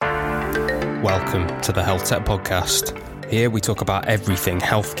welcome to the Health Tech Podcast. Here we talk about everything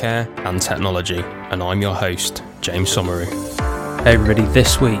healthcare and technology, and I'm your host, James Somaru. Hey everybody,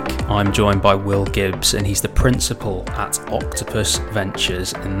 this week I'm joined by Will Gibbs, and he's the principal at Octopus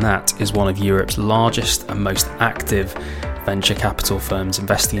Ventures, and that is one of Europe's largest and most active venture capital firms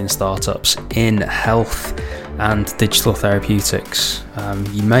investing in startups in health and digital therapeutics.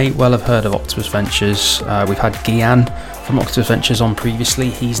 You may well have heard of Octopus Ventures. We've had Gian from Octopus Ventures on previously.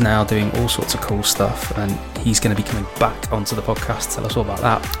 He's now doing all sorts of cool stuff, and he's going to be coming back onto the podcast to tell us all about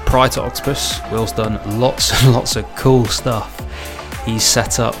that. Prior to Octopus, Will's done lots and lots of cool stuff. He's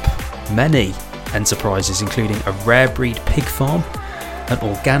set up many enterprises, including a rare breed pig farm, an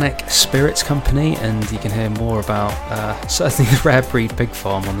organic spirits company, and you can hear more about certainly the rare breed pig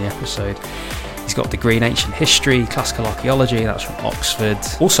farm on the episode. He's got a degree in ancient history, classical archaeology, that's from Oxford.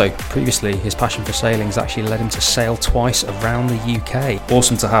 Also, previously, his passion for sailing has actually led him to sail twice around the UK.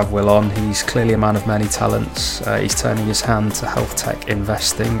 Awesome to have Will on. He's clearly a man of many talents. He's turning his hand to health tech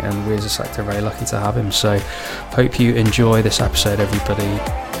investing, and we as a sector are very lucky to have him. So, hope you enjoy this episode, everybody.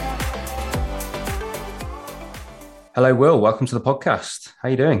 Hello, Will. Welcome to the podcast. How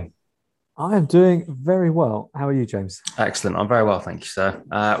are you doing? I am doing very well. How are you, James? Excellent. I'm very well, thank you, sir.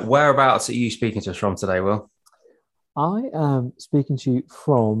 Whereabouts are you speaking to us from today, Will? I am speaking to you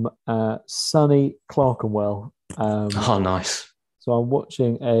from sunny Clerkenwell. Oh, nice. So I'm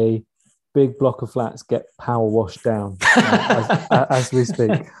watching a big block of flats get power washed down as we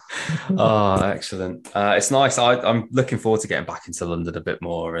speak. Oh, excellent. It's nice. I'm looking forward to getting back into London a bit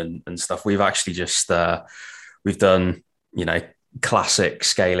more and stuff. We've actually just, we've done, classic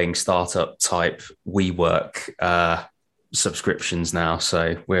scaling startup type WeWork subscriptions now.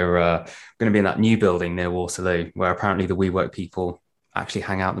 So we're going to be in that new building near Waterloo, where apparently the WeWork people actually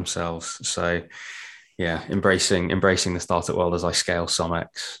hang out themselves. So yeah, embracing the startup world as I scale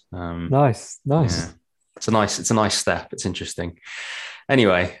Somex. Nice. Yeah. It's a nice step. It's interesting.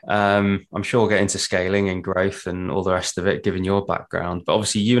 Anyway, I'm sure we'll get into scaling and growth and all the rest of it, given your background. But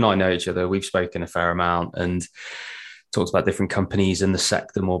obviously, you and I know each other. We've spoken a fair amount and talked about different companies in the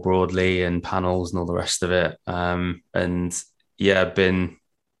sector more broadly and panels and all the rest of it. And yeah, been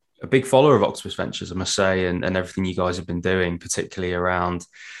a big follower of Octopus Ventures, I must say, and everything you guys have been doing, particularly around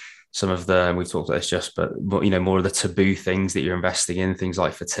some of the, and we've talked about this just, but more of the taboo things that you're investing in, things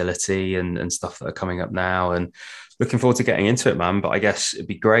like fertility and stuff that are coming up now. And looking forward to getting into it, man. But I guess it'd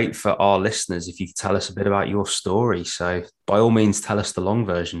be great for our listeners if you could tell us a bit about your story. So by all means, tell us the long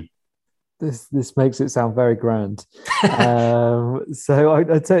version. This makes it sound very grand. So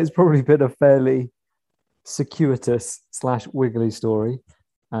I'd say it's probably been a fairly circuitous / wiggly story.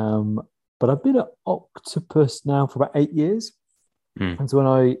 But I've been at Octopus now for about 8 years. And so when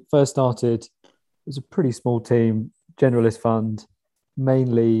I first started, it was a pretty small team, generalist fund,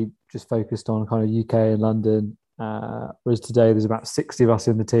 mainly just focused on kind of UK and London. Whereas today there's about 60 of us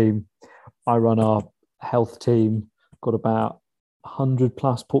in the team. I run our health team, got about 100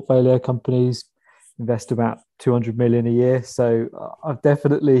 plus portfolio companies, invest about 200 million a year. So I've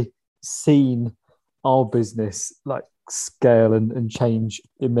definitely seen our business like scale and change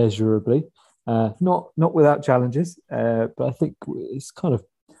immeasurably. Not without challenges, but I think it's kind of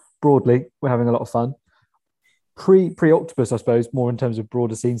broadly, we're having a lot of fun. Pre-Octopus, I suppose, more in terms of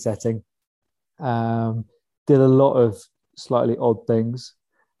broader scene setting, did a lot of slightly odd things.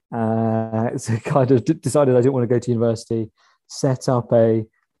 So kind of decided I didn't want to go to university, set up a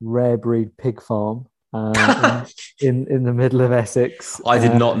rare breed pig farm in the middle of Essex. I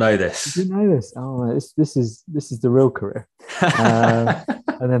did not know this. You didn't know this? Oh, this is the real career.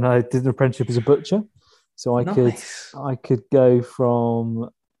 And then I did an apprenticeship as a butcher, so I could go from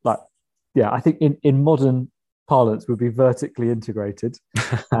I think in modern parlance would be vertically integrated.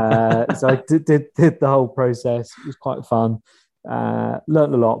 So I did the whole process. It was quite fun.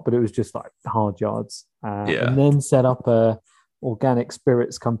 Learned a lot, but it was just like hard yards. And then set up a organic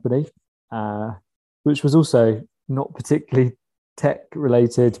spirits company, which was also not particularly tech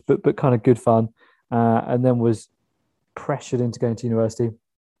related, but kind of good fun. And then was pressured into going to university,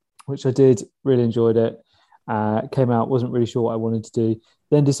 which I did, really enjoyed it. Came out, wasn't really sure what I wanted to do.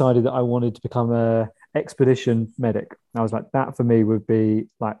 Then decided that I wanted to become a expedition medic. I was like, that for me would be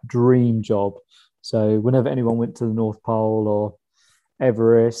like dream job. So whenever anyone went to the North Pole or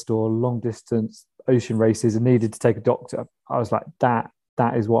Everest or long distance ocean races and needed to take a doctor, I was like, that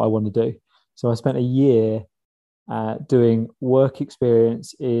is what I want to do. So I spent a year doing work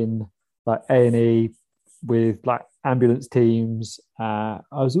experience in like A&E with like ambulance teams. I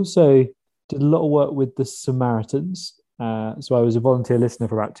was also did a lot of work with the Samaritans. So I was a volunteer listener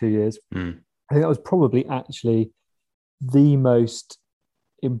for about 2 years. I think that was probably actually the most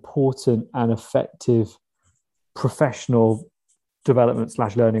important and effective professional development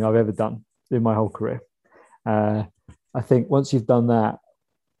 / learning I've ever done in my whole career. I think once you've done that,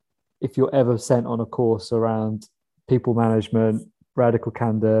 if you're ever sent on a course around people management, radical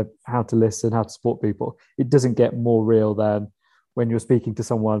candor, how to listen, how to support people, it doesn't get more real than when you're speaking to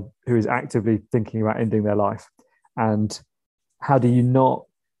someone who is actively thinking about ending their life. And how do you not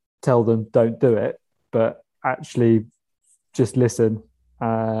tell them don't do it, but actually just listen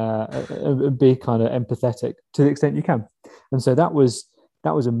and be kind of empathetic to the extent you can. And so that was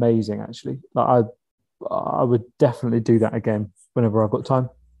amazing, actually. Like I would definitely do that again whenever I've got time.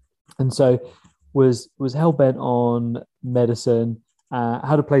 And so was hell-bent on medicine,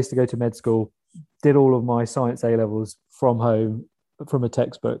 had a place to go to med school, did all of my science A-levels from home, from a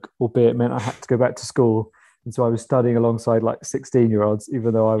textbook, albeit it meant I had to go back to school. And so I was studying alongside like 16-year-olds,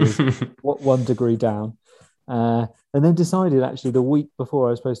 even though I was one degree down. And then decided actually the week before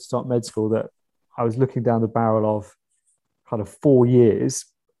I was supposed to start med school that I was looking down the barrel of kind of 4 years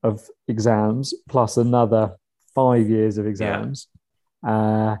of exams plus another 5 years of exams.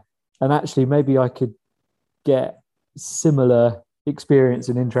 Yeah. And actually maybe I could get similar experience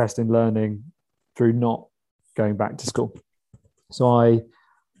and interest in learning through not going back to school. So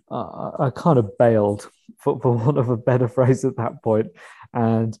I kind of bailed, for want of a better phrase at that point,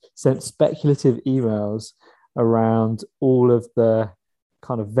 and sent speculative emails around all of the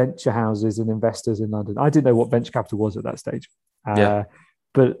kind of venture houses and investors in London. I didn't know what venture capital was at that stage,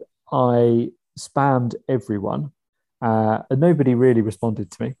 but I spammed everyone, and nobody really responded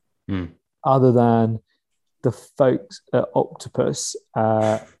to me, other than the folks at Octopus.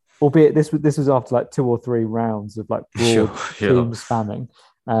 Albeit this was after like 2 or 3 rounds of like broad team spamming.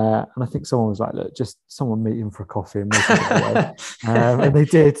 And I think someone was like, look, just someone meet him for a coffee and make it away. And they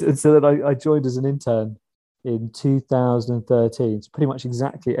did. And so then I joined as an intern in 2013. So pretty much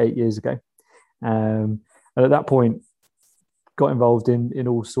exactly 8 years ago. And at that point, got involved in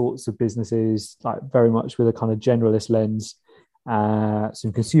all sorts of businesses, like very much with a kind of generalist lens,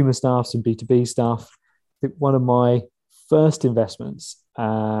 some consumer stuff, some B2B stuff. I think one of my first investments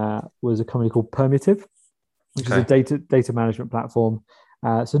was a company called Permutive, which is a data management platform.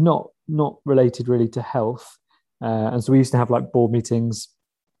 So not related really to health. And so we used to have like board meetings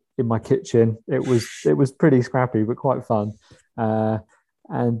in my kitchen. It was pretty scrappy, but quite fun. And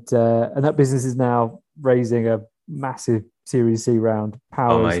that business is now raising a massive Series C round,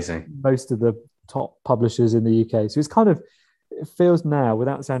 powers most of the top publishers in the UK. So it's kind of, it feels now,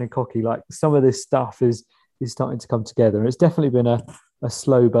 without sounding cocky, like some of this stuff is starting to come together. And it's definitely been a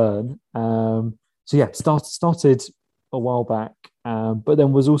slow burn. So yeah, started a while back, but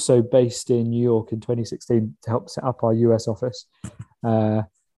then was also based in New York in 2016 to help set up our US office,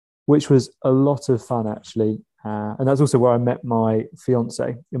 which was a lot of fun, actually. And that's also where I met my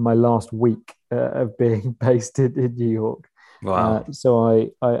fiance in my last week of being based in New York. Wow.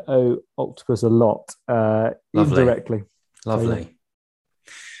 So I owe Octopus a lot, indirectly. Lovely. So, yeah.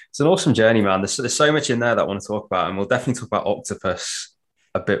 It's an awesome journey, man. There's so much in there that I want to talk about, and we'll definitely talk about Octopus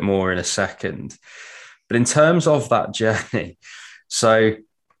a bit more in a second. But in terms of that journey, so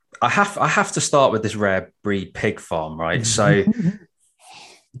I have to start with this rare breed pig farm, right? So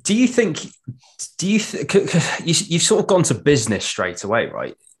you've sort of gone to business straight away,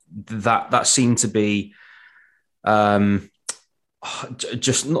 right? That seemed to be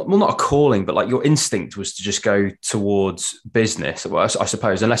just not a calling, but like your instinct was to just go towards business. Well, I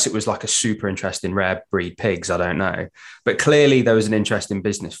suppose, unless it was like a super interest in rare breed pigs, I don't know. But clearly there was an interest in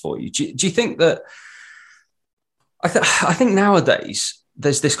business for you. Do you think that? I think nowadays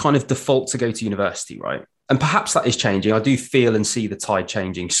there's this kind of default to go to university, right? And perhaps that is changing. I do feel and see the tide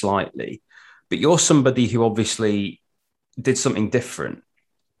changing slightly. But you're somebody who obviously did something different.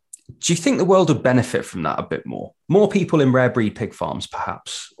 Do you think the world would benefit from that a bit more? More people in rare breed pig farms,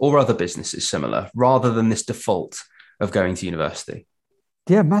 perhaps, or other businesses similar, rather than this default of going to university?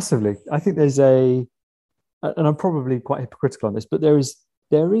 Yeah, massively. I think there's and I'm probably quite hypocritical on this, but there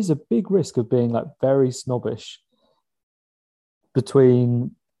is a big risk of being like very snobbish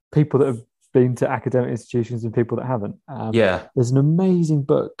between people that have been to academic institutions and people that haven't. There's an amazing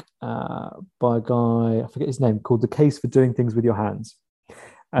book by a guy, I forget his name, called The Case for Doing Things with Your Hands.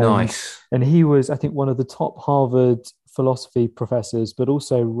 Nice. And he was, I think, one of the top Harvard philosophy professors, but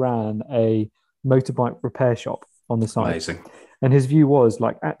also ran a motorbike repair shop on the side. Amazing. And his view was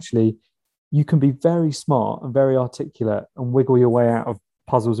like, actually, you can be very smart and very articulate and wiggle your way out of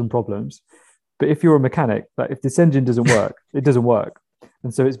puzzles and problems. But if you're a mechanic, like if this engine doesn't work, it doesn't work.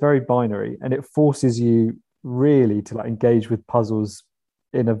 And so it's very binary, and it forces you really to like engage with puzzles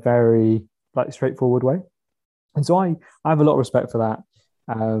in a very like straightforward way. And so I have a lot of respect for that.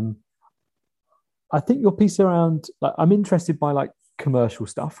 Um, I think your piece around, like, I'm interested by like commercial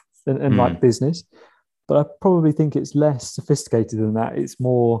stuff and like business, but I probably think it's less sophisticated than that. It's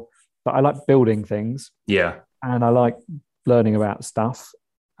more that I like building things. Yeah. And I like learning about stuff.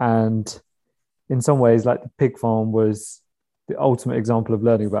 And in some ways, like the pig farm was the ultimate example of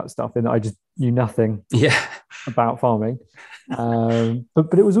learning about stuff, and I just knew nothing Yeah. about farming.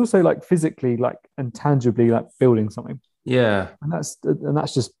 But it was also like physically like and tangibly like building something. Yeah. And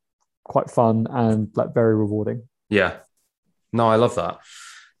that's just quite fun and like very rewarding. Yeah. No, I love that.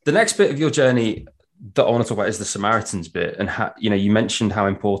 The next bit of your journey that I want to talk about is the Samaritans bit, and how, you mentioned how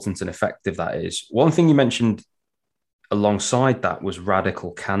important and effective that is. One thing you mentioned alongside that was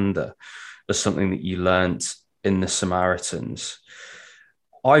radical candor as something that you learned in the Samaritans.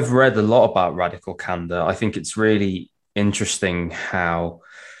 I've read a lot about radical candor. I think it's really interesting how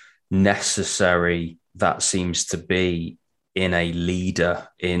necessary that seems to be in a leader,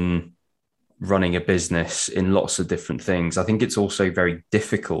 in running a business, in lots of different things. I think it's also very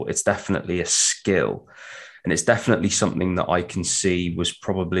difficult. It's definitely a skill, and it's definitely something that I can see was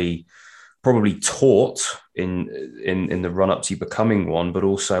probably taught in the run up to becoming one, but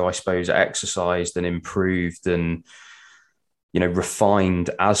also I suppose exercised and improved and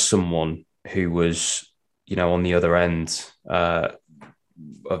refined as someone who was on the other end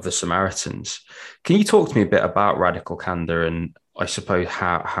of the Samaritans. Can you talk to me a bit about radical candor, and I suppose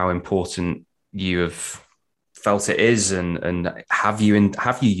how important you have felt it is, and have you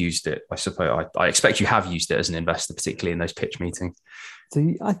used it? I suppose I expect you have used it as an investor, particularly in those pitch meetings.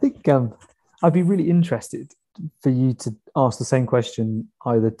 So I think I'd be really interested for you to ask the same question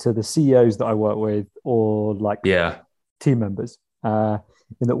either to the CEOs that I work with or like team members. In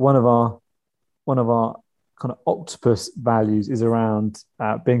that one of our kind of Octopus values is around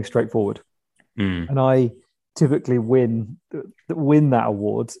being straightforward, and I typically win that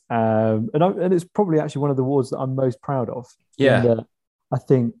award, and it's probably actually one of the awards that I'm most proud of. Yeah, I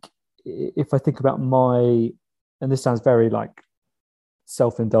think if I think about and this sounds very like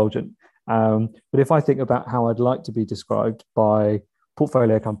self-indulgent, but if I think about how I'd like to be described by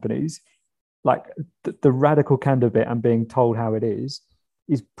portfolio companies, like the radical candor bit and being told how it is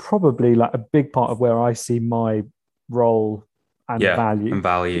probably like a big part of where I see my role and value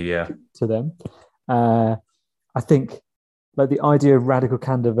to them. I think like the idea of radical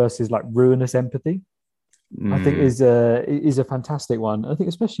candor versus like ruinous empathy, I think is a fantastic one. I think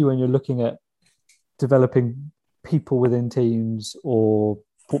especially when you're looking at developing people within teams or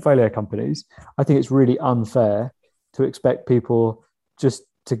portfolio companies, I think it's really unfair to expect people just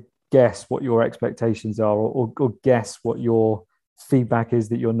to guess what your expectations are or guess what your feedback is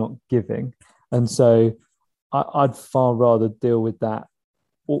that you're not giving. And so I'd far rather deal with that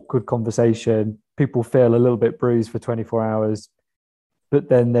awkward conversation. People feel a little bit bruised for 24 hours, but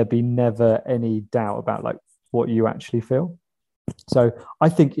then there'd be never any doubt about like what you actually feel. So I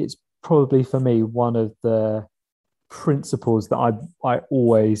think it's probably for me one of the principles that I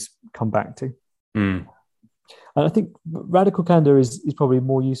always come back to. And I think radical candor is probably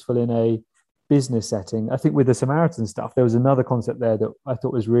more useful in a business setting. I think with the Samaritan stuff, there was another concept there that I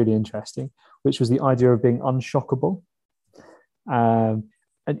thought was really interesting, which was the idea of being unshockable. And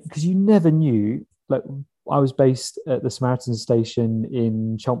because you never knew, like I was based at the Samaritan station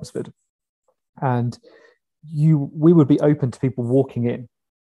in Chelmsford, and we would be open to people walking in.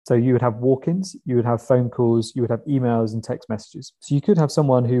 So you would have walk-ins, you would have phone calls, you would have emails and text messages. So you could have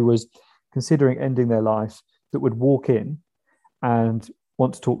someone who was considering ending their life that would walk in and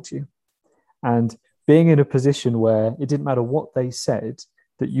want to talk to you. And being in a position where it didn't matter what they said,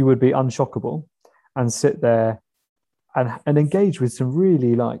 that you would be unshockable and sit there and engage with some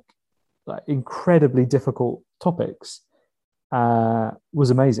really like incredibly difficult topics was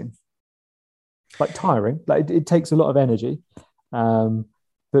amazing. Like tiring, like it takes a lot of energy.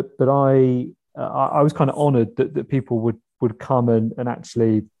 But I was kind of honoured that people would come and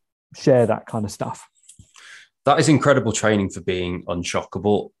actually share that kind of stuff. That is incredible training for being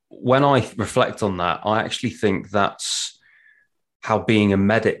unshockable. When I reflect on that, I actually think that's how being a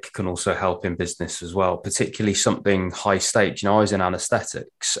medic can also help in business as well, particularly something high stakes. I was in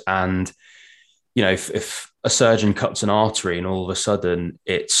anesthetics, and if a surgeon cuts an artery and all of a sudden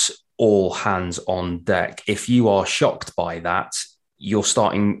it's all hands on deck, if you are shocked by that, you're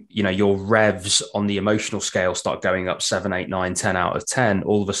starting, your revs on the emotional scale start going up 7, 8, 9, 10 out of 10.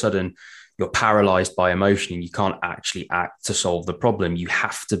 All of a sudden, you're paralyzed by emotion and you can't actually act to solve the problem. You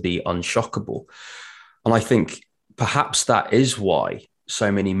have to be unshockable. And I think perhaps that is why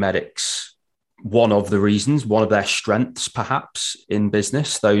so many medics, one of their strengths, perhaps in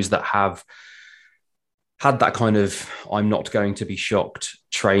business, those that have had that kind of I'm not going to be shocked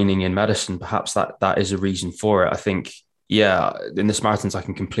training in medicine, perhaps that is a reason for it. I think, yeah, in the Samaritans, I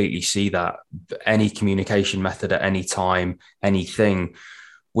can completely see that. Any communication method at any time, anything,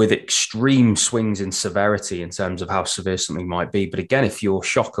 with extreme swings in severity in terms of how severe something might be. But again, if you're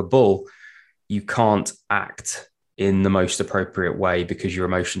shockable, you can't act in the most appropriate way because your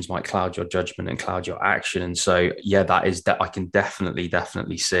emotions might cloud your judgment and cloud your action. And so, yeah, that is that I can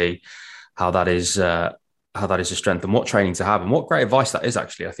definitely see how that is a strength and what training to have and what great advice that is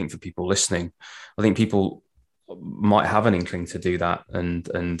actually, I think, for people listening. I think people might have an inkling to do that. And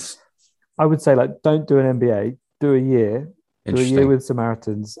I would say, like, don't do an MBA, do a year with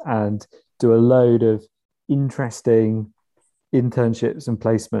Samaritans and do a load of interesting internships and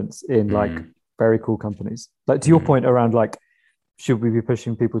placements in like very cool companies. Like, to your point around like, should we be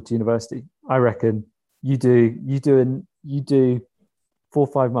pushing people to university? I reckon you do 4 or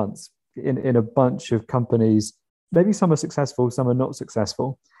 5 months in a bunch of companies. Maybe some are successful, some are not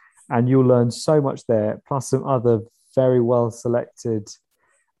successful, and you'll learn so much there, plus some other very well selected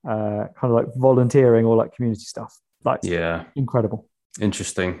kind of like volunteering or like community stuff. Like, yeah, incredible.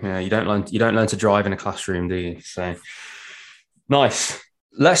 Interesting. Yeah, you don't learn to drive in a classroom, do you? So nice.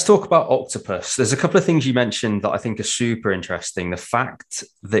 Let's talk about Octopus. There's a couple of things you mentioned that I think are super interesting. The fact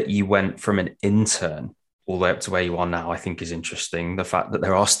that you went from an intern all the way up to where you are now, I think is interesting. The fact that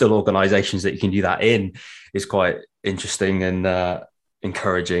there are still organizations that you can do that in is quite interesting and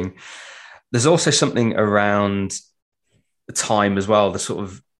encouraging. There's also something around time as well, the sort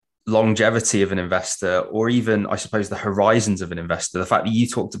of longevity of an investor, or even, I suppose, the horizons of an investor. The fact that you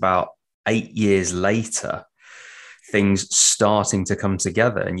talked about 8 years later, things starting to come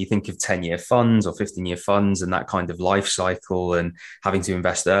together, and you think of 10-year funds or 15-year funds and that kind of life cycle, and having to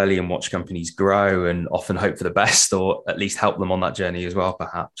invest early and watch companies grow and often hope for the best, or at least help them on that journey as well,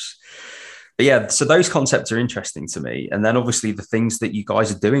 perhaps. But yeah, so those concepts are interesting to me. And then obviously the things that you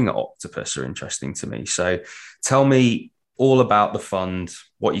guys are doing at Octopus are interesting to me. So tell me all about the fund,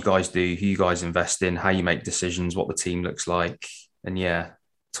 what you guys do, who you guys invest in, how you make decisions, what the team looks like. And yeah,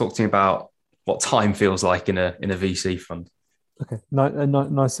 talk to me about what time feels like in a VC fund. Okay,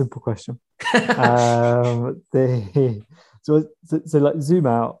 nice simple question. So like, zoom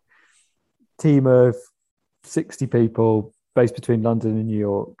out, team of 60 people based between London and New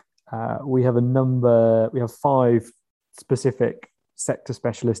York. We have 5 specific sector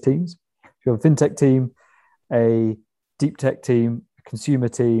specialist teams. We have a fintech team, a deep tech team, a consumer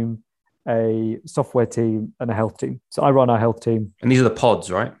team, a software team, and a health team. So I run our health team. And these are the pods,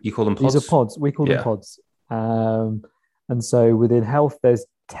 right? You call them pods? These are pods. We call them pods. And so within health, there's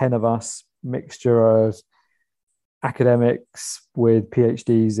 10 of us, mixture of academics with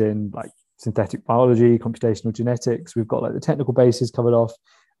PhDs in like synthetic biology, computational genetics. We've got like the technical bases covered off.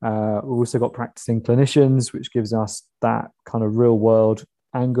 We've also got practicing clinicians, which gives us that kind of real world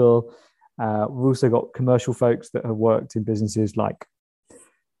angle. We've also got commercial folks that have worked in businesses like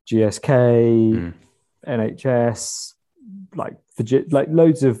GSK, NHS, like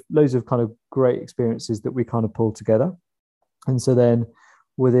loads of kind of great experiences that we kind of pull together. And so then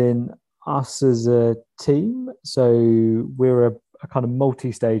within us as a team, so we're a kind of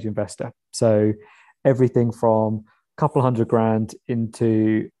multi-stage investor. So everything from a couple $100,000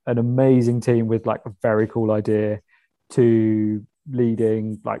 into an amazing team with like a very cool idea to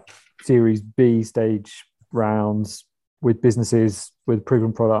leading like Series B stage rounds with businesses with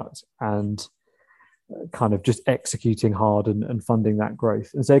proven product and kind of just executing hard and funding that growth.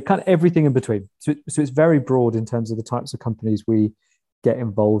 And so kind of everything in between. So it's very broad in terms of the types of companies we get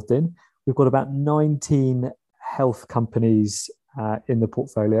involved in. We've got about 19 health companies in the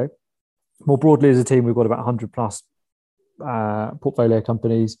portfolio. More broadly as a team, we've got about 100 plus portfolio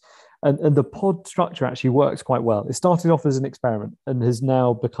companies. And the pod structure actually works quite well. It started off as an experiment and has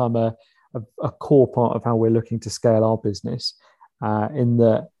now become a core part of how we're looking to scale our business. In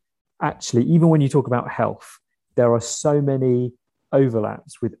that, actually, even when you talk about health, there are so many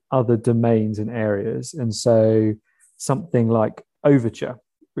overlaps with other domains and areas. And so something like Overture,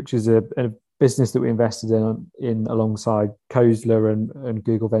 which is a business that we invested in alongside Kozler and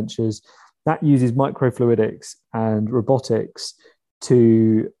Google Ventures, that uses microfluidics and robotics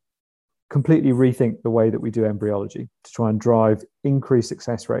to completely rethink the way that we do embryology to try and drive increased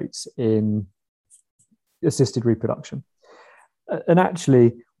success rates in assisted reproduction. And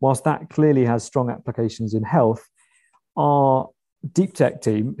actually, whilst that clearly has strong applications in health, our deep tech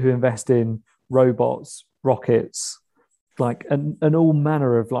team who invest in robots, rockets, like and all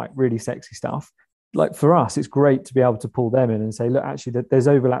manner of like really sexy stuff, like for us, it's great to be able to pull them in and say, look, actually, there's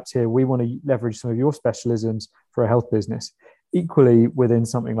overlaps here. We want to leverage some of your specialisms for a health business. Equally, within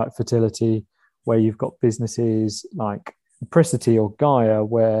something like fertility where you've got businesses like Apricity or Gaia,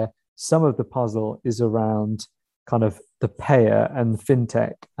 where some of the puzzle is around kind of the payer and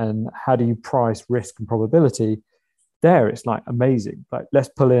fintech and how do you price risk and probability. There it's like amazing, like let's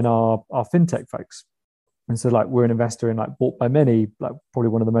pull in our fintech folks. And so like we're an investor in like Bought by Many, like probably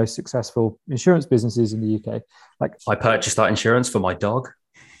one of the most successful insurance businesses in the UK. Like I purchased that insurance for my dog.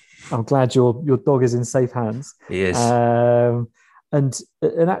 I'm glad your dog is in safe hands. He is. And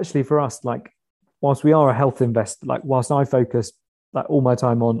actually for us, like whilst we are a health investor, like whilst I focus like all my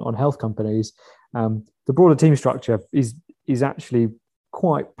time on health companies, the broader team structure is actually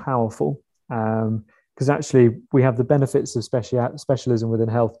quite powerful, because actually we have the benefits of specialism within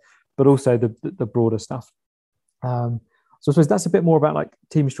health, but also the broader stuff. So I suppose that's a bit more about like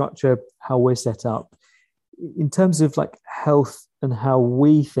team structure, how we're set up. In terms of like health and how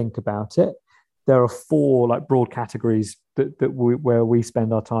we think about it, there are 4 like broad categories where we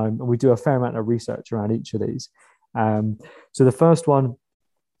spend our time, and we do a fair amount of research around each of these. So the first one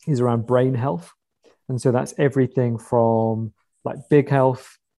is around brain health. And so that's everything from like Big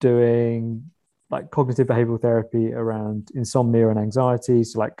Health doing like cognitive behavioral therapy around insomnia and anxiety.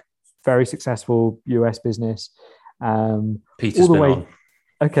 So like very successful US business. Peter's been on.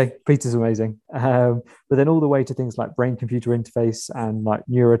 Okay, Peter's amazing. But then all the way to things like brain computer interface and like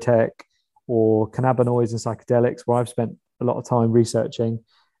neurotech or cannabinoids and psychedelics, where I've spent a lot of time researching.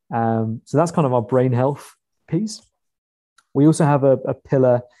 So that's kind of our brain health piece. We also have a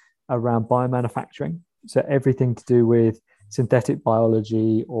pillar around biomanufacturing. So everything to do with synthetic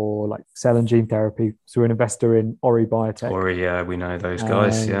biology or like cell and gene therapy. So we're an investor in Ori Biotech. Ori, yeah, we know those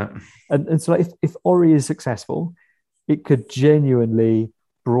guys, yeah. And so like if Ori is successful, it could genuinely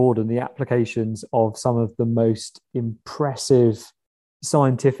broaden the applications of some of the most impressive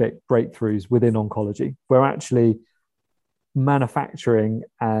scientific breakthroughs within oncology, where actually manufacturing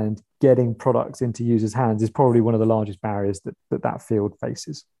and getting products into users' hands is probably one of the largest barriers that field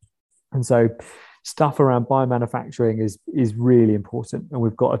faces. And so stuff around biomanufacturing is really important. And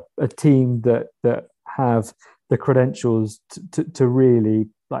we've got a team that have the credentials to really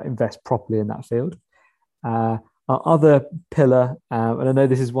like invest properly in that field. Our other pillar, and I know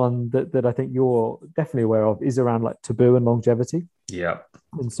this is one that I think you're definitely aware of, is around like taboo and longevity. Yeah.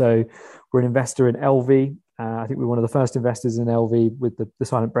 And so we're an investor in LV. I think we're one of the first investors in LV with the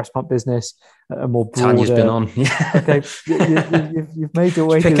silent breast pump business. A more broader. Tanya's been on. Yeah. Okay, you've made your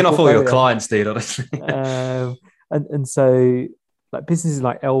way. Picking off all your clients, dude. Honestly. And so like businesses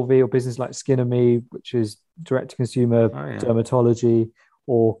like LV or businesses like Skin and Me, which is direct to consumer dermatology,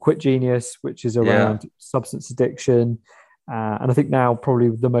 or Quit Genius, which is around substance addiction. And I think now probably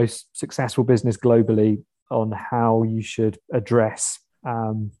the most successful business globally on how you should address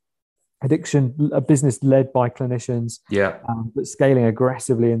addiction, a business led by clinicians, but scaling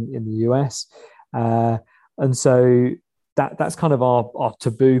aggressively in the US. And so that's kind of our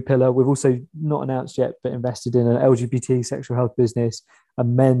taboo pillar. We've also not announced yet, but invested in an LGBT sexual health business, a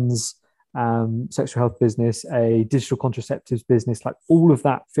men's sexual health business, a digital contraceptives business. Like all of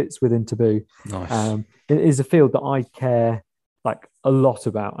that fits within taboo. Nice. It is a field that I care like a lot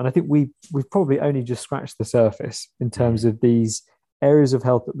about, and I think we've probably only just scratched the surface in terms of these areas of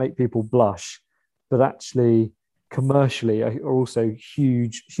health that make people blush, but actually commercially are also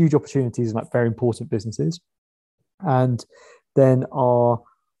huge opportunities and like very important businesses. And then our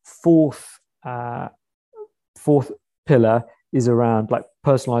fourth pillar is around like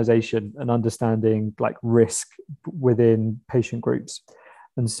personalization and understanding like risk within patient groups.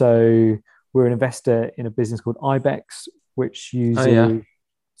 And so we're an investor in a business called Ibex, which uses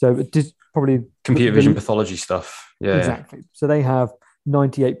so it is probably computer vision pathology stuff. Yeah, exactly. Yeah. So they have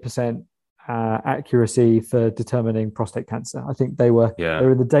 98% accuracy for determining prostate cancer. I think they were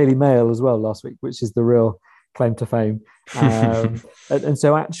in the Daily Mail as well last week, which is the real claim to fame. And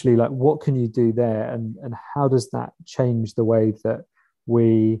so actually, like, what can you do there, and how does that change the way that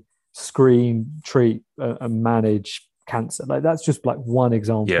we screen, treat, and manage cancer? Like, that's just like one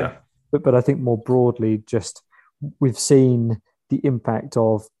example. Yeah. But I think more broadly, just we've seen the impact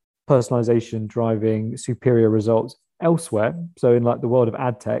of personalization driving superior results elsewhere. So in like the world of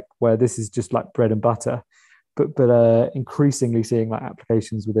ad tech, where this is just like bread and butter, but increasingly seeing like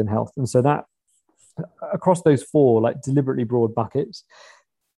applications within health. And so that across those four like deliberately broad buckets,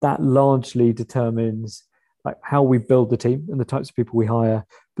 that largely determines like how we build the team and the types of people we hire,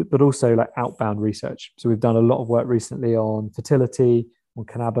 but also like outbound research. So we've done a lot of work recently on fertility, on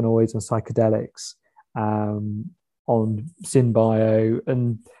cannabinoids, on psychedelics, on synbio,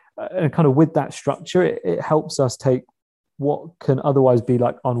 and kind of with that structure, it helps us take what can otherwise be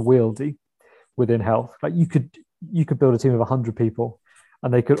like unwieldy within health. Like you could build a team of 100 people,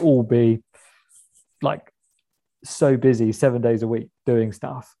 and they could all be like so busy 7 days a week doing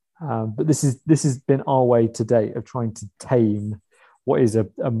stuff. But this has been our way to date of trying to tame what is a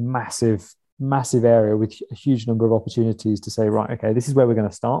massive area with a huge number of opportunities to say, right, okay, this is where we're going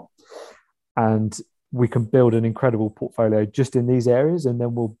to start. And we can build an incredible portfolio just in these areas, and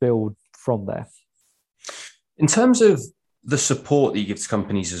then we'll build from there. In terms of the support that you give to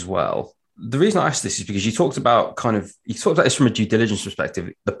companies as well, the reason I asked this is because you talked about this from a due diligence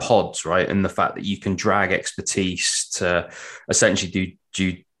perspective, the pods, right? And the fact that you can drag expertise to essentially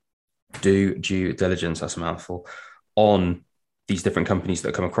do due diligence, that's a mouthful, on these different companies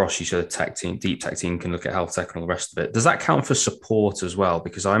that come across you. So the deep tech team can look at health tech and all the rest of it. Does that count for support as well?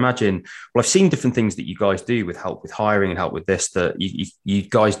 Because I imagine, I've seen different things that you guys do with help with hiring and help with this, that you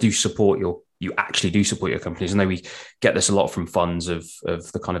guys do support you actually do support your companies. I know we get this a lot from funds of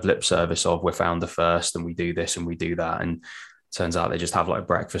the kind of lip service of we're founder first and we do this and we do that. And turns out they just have like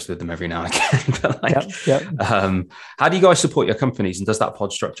breakfast with them every now and again. But how do you guys support your companies, and does that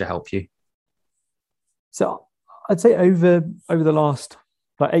pod structure help you? So I'd say over the last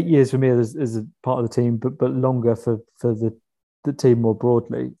 8 years for me as a part of the team, but longer for the team more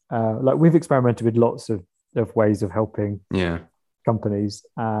broadly. Like we've experimented with lots of ways of helping companies.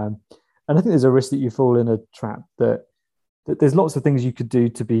 And I think there's a risk that you fall in a trap that there's lots of things you could do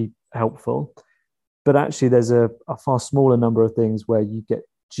to be helpful, but actually there's a far smaller number of things where you get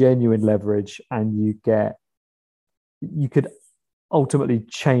genuine leverage and you could ultimately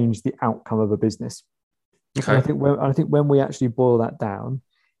change the outcome of a business. Okay. And I think when we actually boil that down,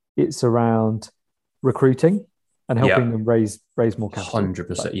 it's around recruiting and helping them raise more capital.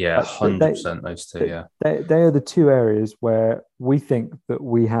 100%, 100%. Those two, they are the two areas where we think that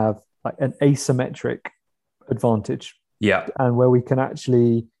we have like an asymmetric advantage. Yeah, and where we can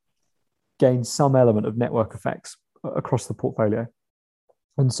actually gain some element of network effects across the portfolio.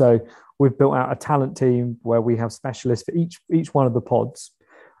 And so we've built out a talent team where we have specialists for each one of the pods.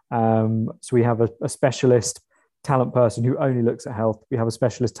 So we have a specialist talent person who only looks at health. We have a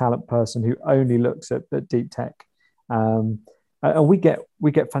specialist talent person who only looks at deep tech. And we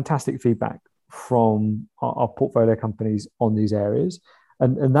get fantastic feedback from our portfolio companies on these areas.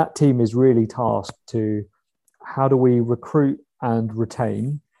 And that team is really tasked to how do we recruit and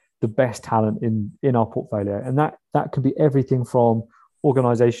retain the best talent in our portfolio. And that could be everything from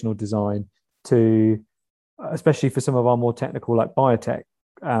organizational design to, especially for some of our more technical like biotech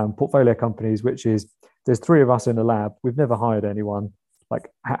portfolio companies, which is there's 3 of us in a lab. We've never hired anyone. Like,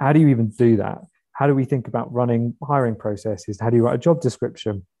 how do you even do that? How do we think about running hiring processes? How do you write a job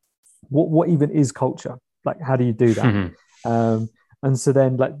description? What even is culture? Like, how do you do that? And so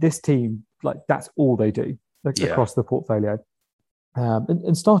then like this team, like that's all they do across the portfolio.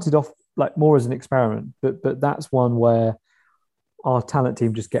 And started off like more as an experiment, but that's one where our talent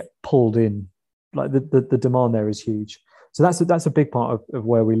team just get pulled in. Like the demand there is huge. So that's a big part of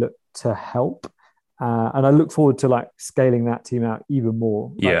where we look to help. And I look forward to like scaling that team out even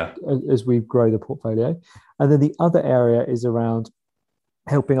more as we grow the portfolio. And then the other area is around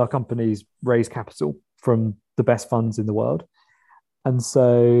helping our companies raise capital from the best funds in the world. And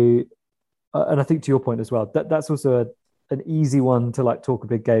so, and I think to your point as well, that's also an easy one to like talk a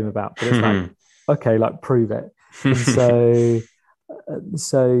big game about, but it's like, okay, like prove it. And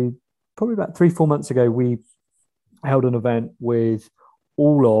so probably about 3-4 months ago, we held an event with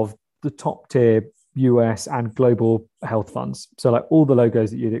all of the top tier US and global health funds. So like all the logos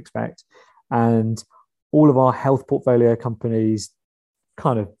that you'd expect, and all of our health portfolio companies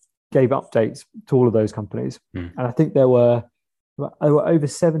kind of gave updates to all of those companies. And I think there were over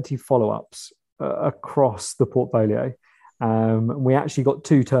 70 follow-ups across the portfolio. We actually got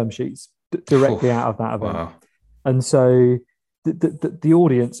 2 term sheets directly out of that event. Wow. And so the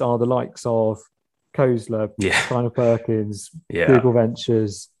audience are the likes of Kozler, Kleiner Perkins, Google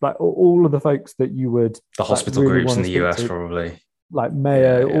Ventures, like all of the folks that you would the hospital really groups in the US to, probably like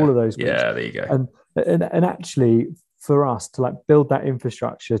Mayo, all of those groups. Yeah, there you go. And actually for us to like build that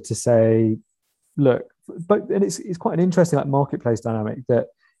infrastructure to say, look, and it's quite an interesting like marketplace dynamic that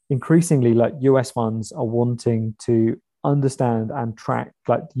increasingly like US funds are wanting to understand and track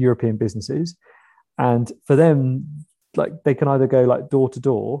like European businesses, and for them like they can either go like door to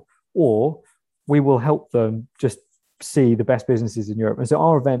door, or we will help them just see the best businesses in Europe. And so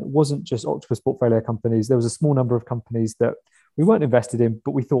our event wasn't just Octopus portfolio companies. There was a small number of companies that we weren't invested in,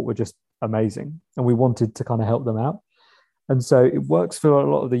 but we thought were just amazing, and we wanted to kind of help them out. And so it works for a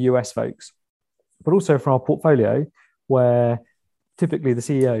lot of the US folks, but also for our portfolio, where typically the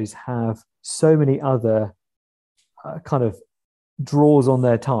CEOs have so many other kind of draws on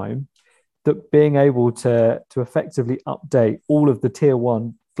their time, that being able to effectively update all of the tier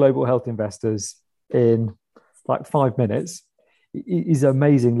 1 global health investors in like 5 minutes is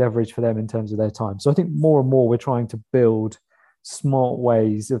amazing leverage for them in terms of their time. So I think more and more we're trying to build smart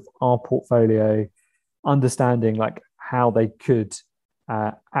ways of our portfolio understanding like how they could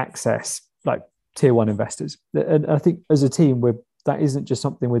access like tier one investors. And I think as a team, that isn't just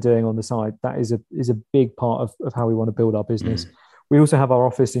something we're doing on the side. That is a big part of how we want to build our business. We also have our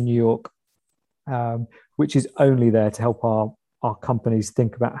office in New York, which is only there to help our companies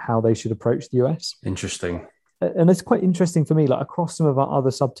think about how they should approach the US. Interesting. And it's quite interesting for me, like across some of our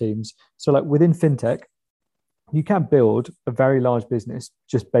other sub teams. So like within fintech, you can build a very large business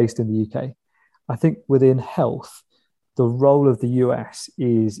just based in the UK. I think within health, the role of the US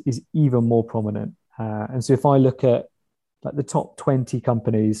is even more prominent. And so if I look at like the top 20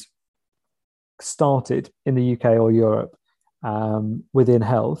 companies started in the UK or Europe within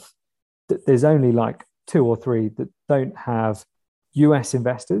health, there's only like 2 or 3 that don't have US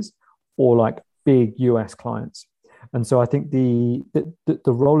investors or like big US clients. And so I think the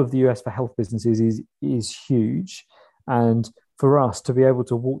role of the US for health businesses is huge. And for us to be able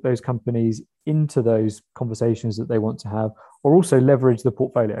to walk those companies into those conversations that they want to have, or also leverage the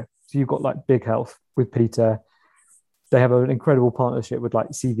portfolio. So you've got like Big Health with Peter. They have an incredible partnership with like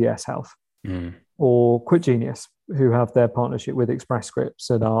CVS Health or Quit Genius, who have their partnership with Express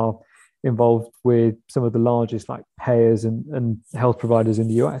Scripts and are involved with some of the largest like payers and health providers in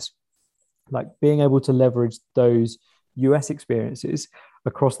the US. Like being able to leverage those US experiences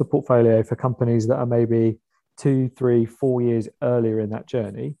across the portfolio for companies that are maybe 2, 3, 4 years earlier in that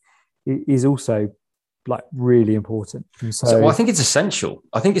journey is also like really important. And so I think it's essential.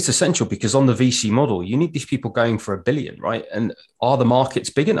 I think it's essential because on the VC model, you need these people going for $1 billion, right? And are the markets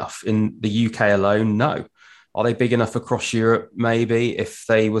big enough in the UK alone? No. Are they big enough across Europe? Maybe, if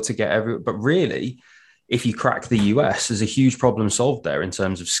they were to get but really, if you crack the US, there's a huge problem solved there in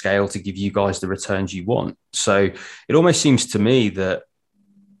terms of scale to give you guys the returns you want. So it almost seems to me that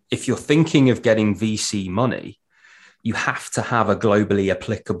if you're thinking of getting VC money, you have to have a globally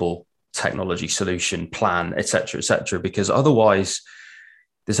applicable technology solution plan, et cetera, because otherwise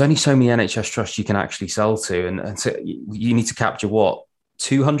there's only so many NHS trusts you can actually sell to. And so you need to capture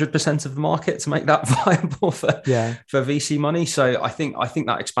 200% of the market to make that viable for VC money. So I think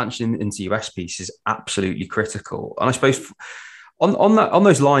that expansion into US piece is absolutely critical. And I suppose on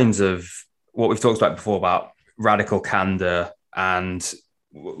those lines of what we've talked about before about radical candor and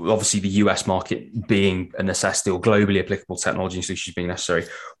obviously the US market being a necessity or globally applicable technology and solutions being necessary,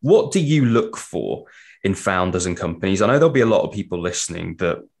 what do you look for in founders and companies? I know there'll be a lot of people listening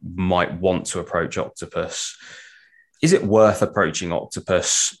that might want to approach Octopus. Is it worth approaching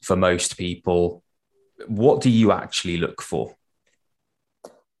Octopus for most people? What do you actually look for?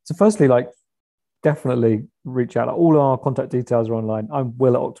 So firstly, like definitely reach out. Like, all our contact details are online. I'm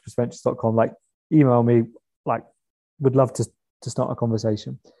Will at octopusventures.com. Like email me, like would love to start a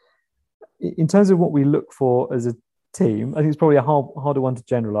conversation. In terms of what we look for as a team, I think it's probably a harder one to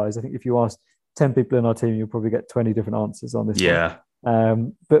generalize. I think if you ask 10 people in our team, you'll probably get 20 different answers on this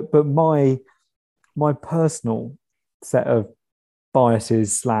one. But my personal set of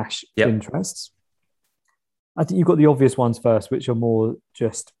biases / interests, I think you've got the obvious ones first, which are more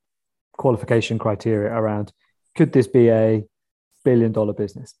just qualification criteria around, could this be a $1 billion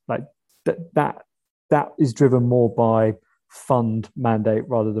business? Like that is driven more by fund mandate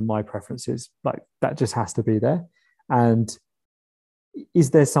rather than my preferences. Like that just has to be there. And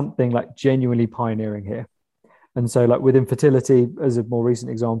is there something like genuinely pioneering here? And so like within fertility, as a more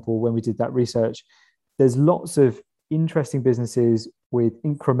recent example, when we did that research, there's lots of interesting businesses with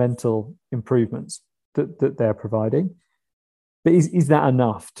incremental improvements that they're providing. But is that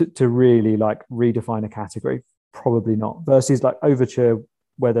enough to really like redefine a category? Probably not. Versus like Overture,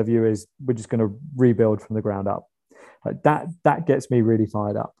 where the view is we're just going to rebuild from the ground up. Like that gets me really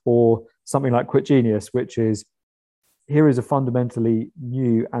fired up. Or something like Quit Genius, which is, here is a fundamentally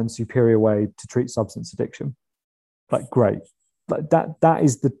new and superior way to treat substance addiction. Like great. Like that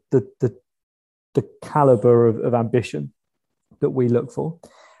is the caliber of ambition that we look for.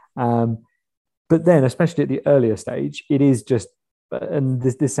 But then, especially at the earlier stage, it is just, and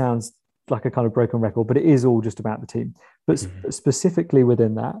this sounds like a kind of broken record, but it is all just about the team. But specifically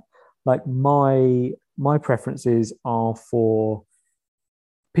within that, like my preferences are for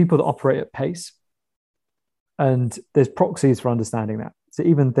people that operate at pace. And there's proxies for understanding that. So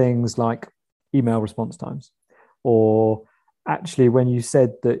even things like email response times, or actually when you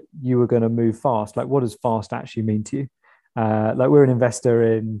said that you were going to move fast, like what does fast actually mean to you? Like we're an investor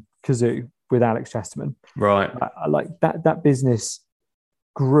in Kazoo with Alex Chesterman. Right. Like that business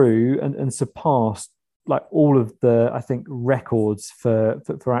grew and surpassed like all of the, I think, records for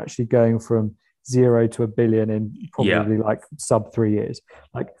actually going from 0 to $1 billion in probably like sub 3 years.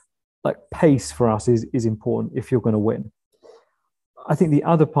 Like pace for us is important if you're going to win. I think the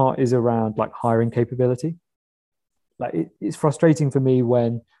other part is around like hiring capability. Like it's frustrating for me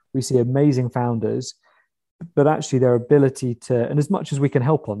when we see amazing founders, but actually their ability to, and as much as we can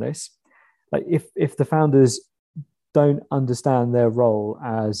help on this, like if the founders don't understand their role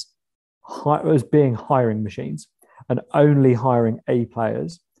as being hiring machines and only hiring A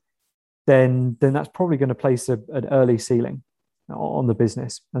players, then that's probably going to place an early ceiling on the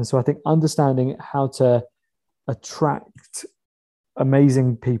business. And so I think understanding how to attract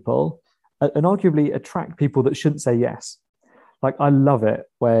amazing people and arguably attract people that shouldn't say yes. Like I love it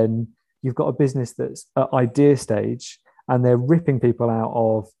when you've got a business that's at idea stage and they're ripping people out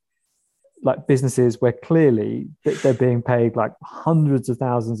of like businesses where clearly they're being paid like hundreds of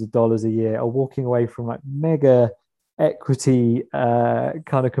thousands of dollars a year, or walking away from like mega equity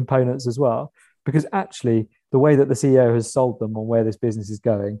kind of components as well, because actually the way that the CEO has sold them on where this business is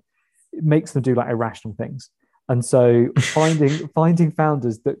going, it makes them do like irrational things. And so finding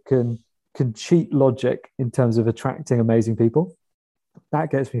founders that can cheat logic in terms of attracting amazing people,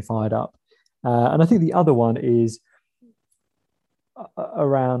 that gets me fired up. And I think the other one is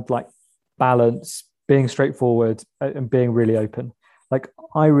around like balance, being straightforward and being really open. Like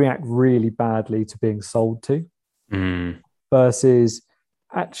I react really badly to being sold to versus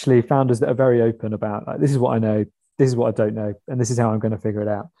actually founders that are very open about like, this is what I know, this is what I don't know, and this is how I'm going to figure it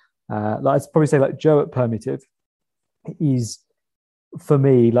out. Like I'd probably say like Joe at Permutive is for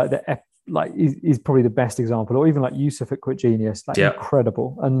me like is probably the best example, or even like Yusuf at Quit Genius, like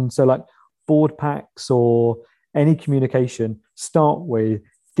incredible. And so like board packs or any communication start with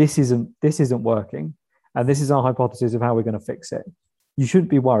this isn't working, and this is our hypothesis of how we're going to fix it. You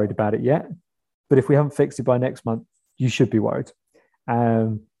shouldn't be worried about it yet, but if we haven't fixed it by next month, you should be worried.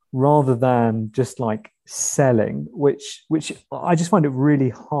 Rather than just like selling, which I just find it really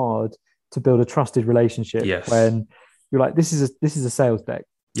hard to build a trusted relationship when you're like, this is a sales deck,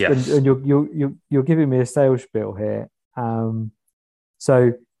 and you're giving me a sales spiel here.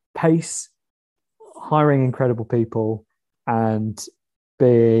 So pace, hiring incredible people, and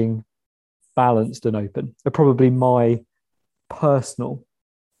being balanced and open are probably my personal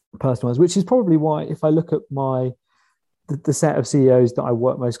ones, which is probably why if I look at the set of CEOs that I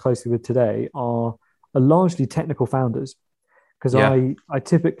work most closely with today are largely technical founders, because I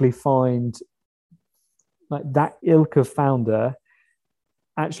typically find like that ilk of founder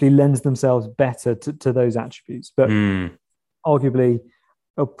actually lends themselves better to those attributes. But arguably,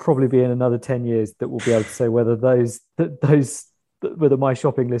 it'll probably be in another 10 years that we'll be able to say whether whether my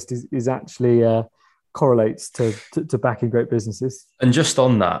shopping list is actually correlates to backing great businesses. And just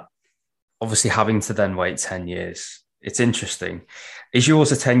on that, obviously having to then wait 10 years, it's interesting. Is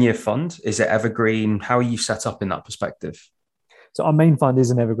yours a 10-year fund? Is it evergreen? How are you set up in that perspective? So our main fund is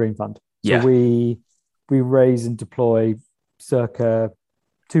an evergreen fund. So we raise and deploy circa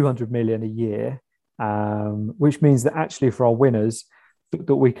 200 million a year, which means that actually for our winners,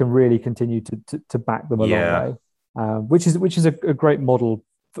 that we can really continue to back them a long way, which is a great model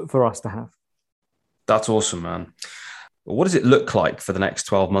for us to have. That's awesome, man. What does it look like for the next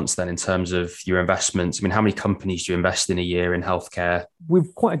 12 months then in terms of your investments? I mean, how many companies do you invest in a year in healthcare?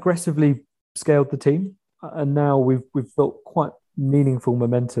 We've quite aggressively scaled the team, and now we've built quite meaningful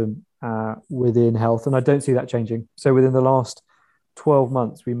momentum within health, and I don't see that changing. So within the last 12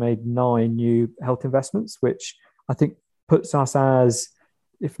 months, we made 9 new health investments, which I think puts us as,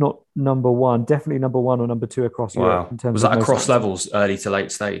 if not number one, definitely number one or number two across Europe. In terms was that across levels, early to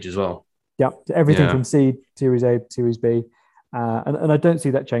late stage as well? Yeah, everything from seed, Series A, Series B, and I don't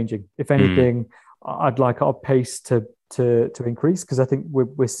see that changing. If anything, I'd like our pace to increase, because I think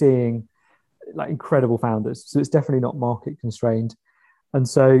we're seeing like incredible founders. So it's definitely not market constrained. And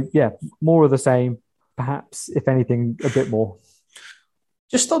so more of the same, perhaps if anything, a bit more.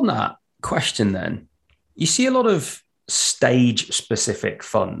 Just on that question, then, you see a lot of stage specific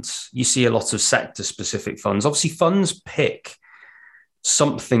funds. You see a lot of sector specific funds. Obviously, funds pick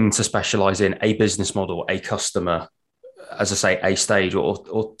something to specialize in, a business model, a customer, as I say, a stage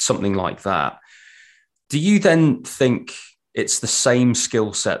or something like that. Do you then think it's the same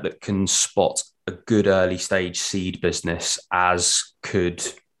skill set that can spot a good early stage seed business as could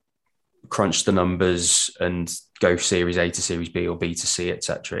crunch the numbers and go Series A to Series B or B to C,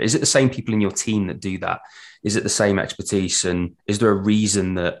 etc.? Is it the same people in your team that do that? Is it the same expertise? And is there a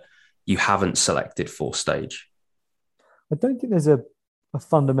reason that you haven't selected for stage? I don't think there's a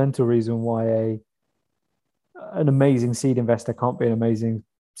fundamental reason why an amazing seed investor can't be an amazing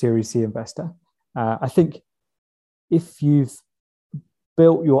Series C investor. I think if you've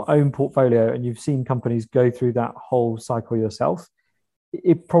built your own portfolio and you've seen companies go through that whole cycle yourself,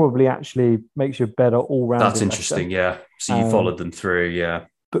 it probably actually makes you a better all-round That's investor. interesting. Yeah. So you followed them through. Yeah.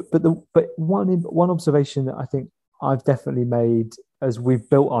 But one observation that I think I've definitely made as we've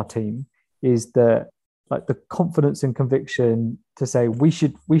built our team is that, like, the confidence and conviction to say we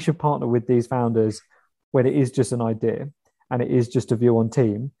should partner with these founders when it is just an idea and it is just a view on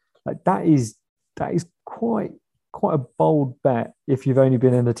team. Like, that is quite a bold bet if you've only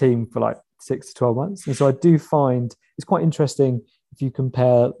been in a team for like 6 to 12 months. And so I do find it's quite interesting if you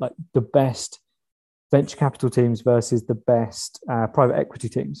compare like the best venture capital teams versus the best private equity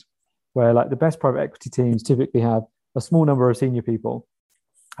teams, where like the best private equity teams typically have a small number of senior people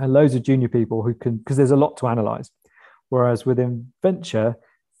and loads of junior people who can, because there's a lot to analyze. Whereas within venture,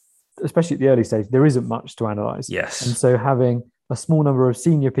 especially at the early stage, there isn't much to analyze. Yes. And so having a small number of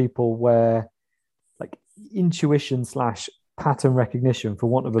senior people where like intuition / pattern recognition, for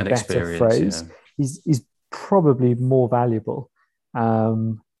want of a better phrase, is probably more valuable.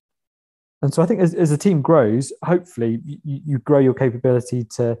 And so I think as a team grows, hopefully you grow your capability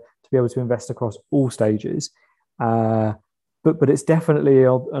to be able to invest across all stages. But it's definitely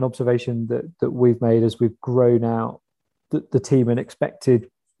an observation that we've made as we've grown out the team and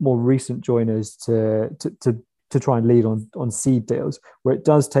expected more recent joiners to try and lead on seed deals, where it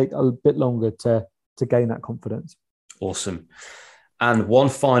does take a bit longer to gain that confidence. Awesome. And one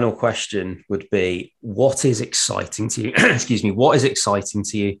final question would be, what is exciting to you? Excuse me. What is exciting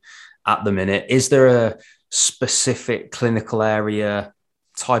to you at the minute? Is there a specific clinical area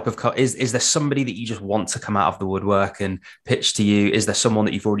type of is there somebody that you just want to come out of the woodwork and pitch to you? Is there someone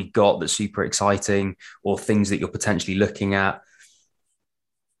that you've already got that's super exciting, or things that you're potentially looking at?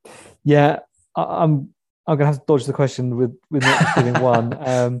 Yeah, I'm gonna have to dodge the question with not giving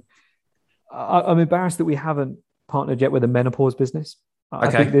one. I'm embarrassed that we haven't partnered yet with a menopause business. Okay.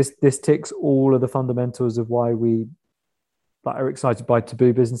 I think this ticks all of the fundamentals of why we are excited by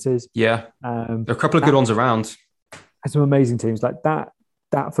taboo businesses. Yeah, there are a couple of good ones around. Some amazing teams like that.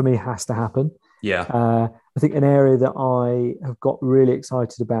 That for me has to happen. Yeah. I think an area that I have got really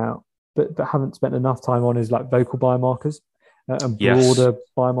excited about, but haven't spent enough time on, is like vocal biomarkers and broader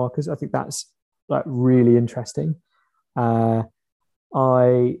biomarkers. I think that's like really interesting. As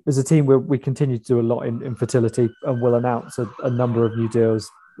a team, we continue to do a lot in fertility, and we'll announce a number of new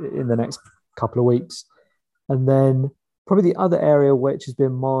deals in the next couple of weeks. And then probably the other area which has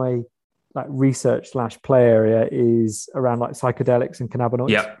been my like research / play area is around like psychedelics and cannabinoids.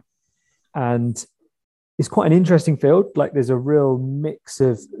 Yeah. And it's quite an interesting field. Like, there's a real mix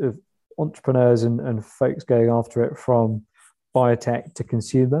of entrepreneurs and folks going after it, from biotech to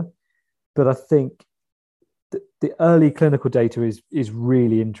consumer. But I think the early clinical data is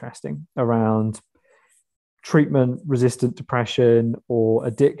really interesting around treatment-resistant depression or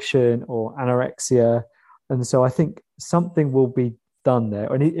addiction or anorexia. And so I think something will be done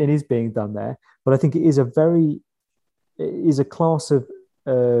there, and it is being done there. But I think it is a class of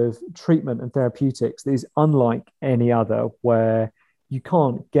treatment and therapeutics that is unlike any other, where you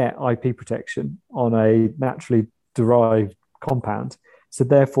can't get IP protection on a naturally derived compound. So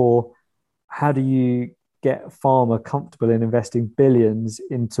therefore, how do you get pharma comfortable in investing billions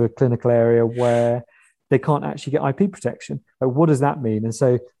into a clinical area where they can't actually get IP protection? Like, what does that mean? And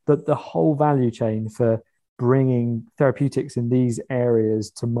so the whole value chain for bringing therapeutics in these areas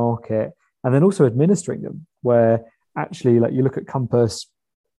to market, and then also administering them, where actually, like, you look at Compass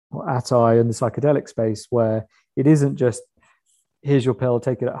or Atai and the psychedelic space, where it isn't just here's your pill,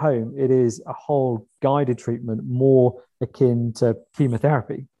 take it at home. It is a whole guided treatment, more akin to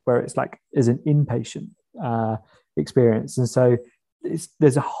chemotherapy, where it's like is an inpatient experience. And so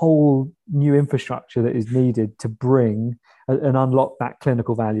there's a whole new infrastructure that is needed to bring and unlock that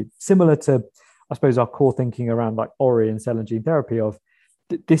clinical value, similar to, I suppose, our core thinking around like Ori and cell and gene therapy of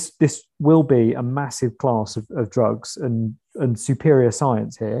this will be a massive class of drugs and superior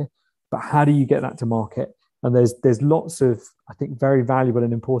science here, but how do you get that to market? And there's lots of, I think, very valuable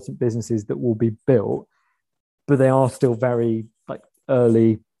and important businesses that will be built, but they are still very like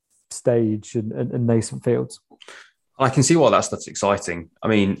early stage and nascent fields. I can see why that's exciting. I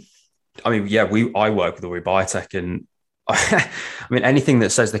mean, yeah, I work with Ori Biotech, and I mean, anything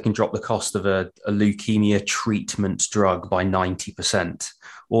that says they can drop the cost of a leukemia treatment drug by 90%,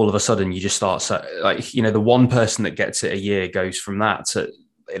 all of a sudden you just start, like, you know, the one person that gets it a year goes from that to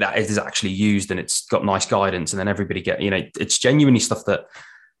it is actually used and it's got nice guidance, and then everybody it's genuinely stuff that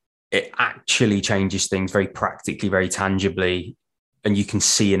it actually changes things very practically, very tangibly, and you can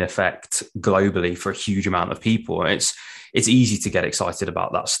see an effect globally for a huge amount of people. It's easy to get excited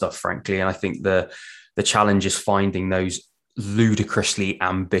about that stuff, frankly, and I think the challenge is finding those ludicrously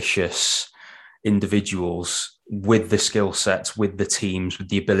ambitious individuals with the skill sets, with the teams, with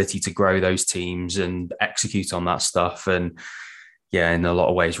the ability to grow those teams and execute on that stuff. And yeah, in a lot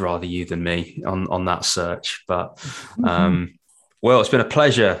of ways, rather you than me on that search. But well, it's been a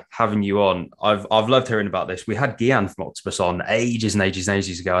pleasure having you on. I've loved hearing about this. We had Gian from Octopus on ages and ages and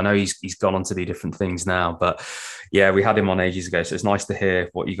ages ago. I know he's gone on to do different things now, but yeah, we had him on ages ago. So it's nice to hear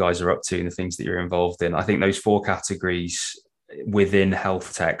what you guys are up to and the things that you're involved in. I think those 4 categories within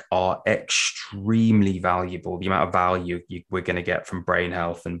health tech are extremely valuable. The amount of value we're going to get from brain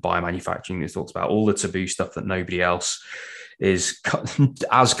health and biomanufacturing that talks about all the taboo stuff that nobody else is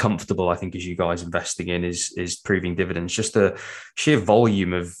as comfortable, I think, as you guys investing in is proving dividends. Just the sheer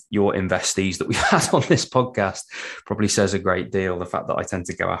volume of your investees that we've had on this podcast probably says a great deal. The fact that I tend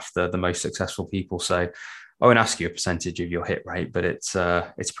to go after the most successful people. So I won't ask you a percentage of your hit rate, but it's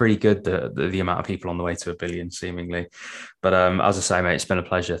pretty good, the amount of people on the way to 1 billion seemingly. But as I say, mate, it's been a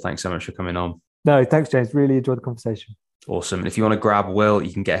pleasure. Thanks so much for coming on. No, thanks, James. Really enjoyed the conversation. Awesome. And if you want to grab Will,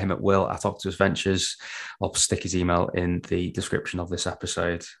 you can get him at Will@Octopus Ventures. I'll stick his email in the description of this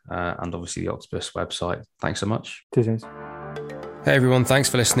episode and obviously the Octopus website. Thanks so much. Cheers, James. Hey, everyone. Thanks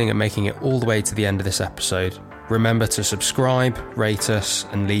for listening and making it all the way to the end of this episode. Remember to subscribe, rate us,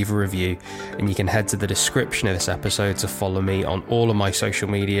 and leave a review. And you can head to the description of this episode to follow me on all of my social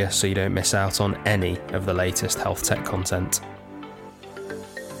media so you don't miss out on any of the latest health tech content.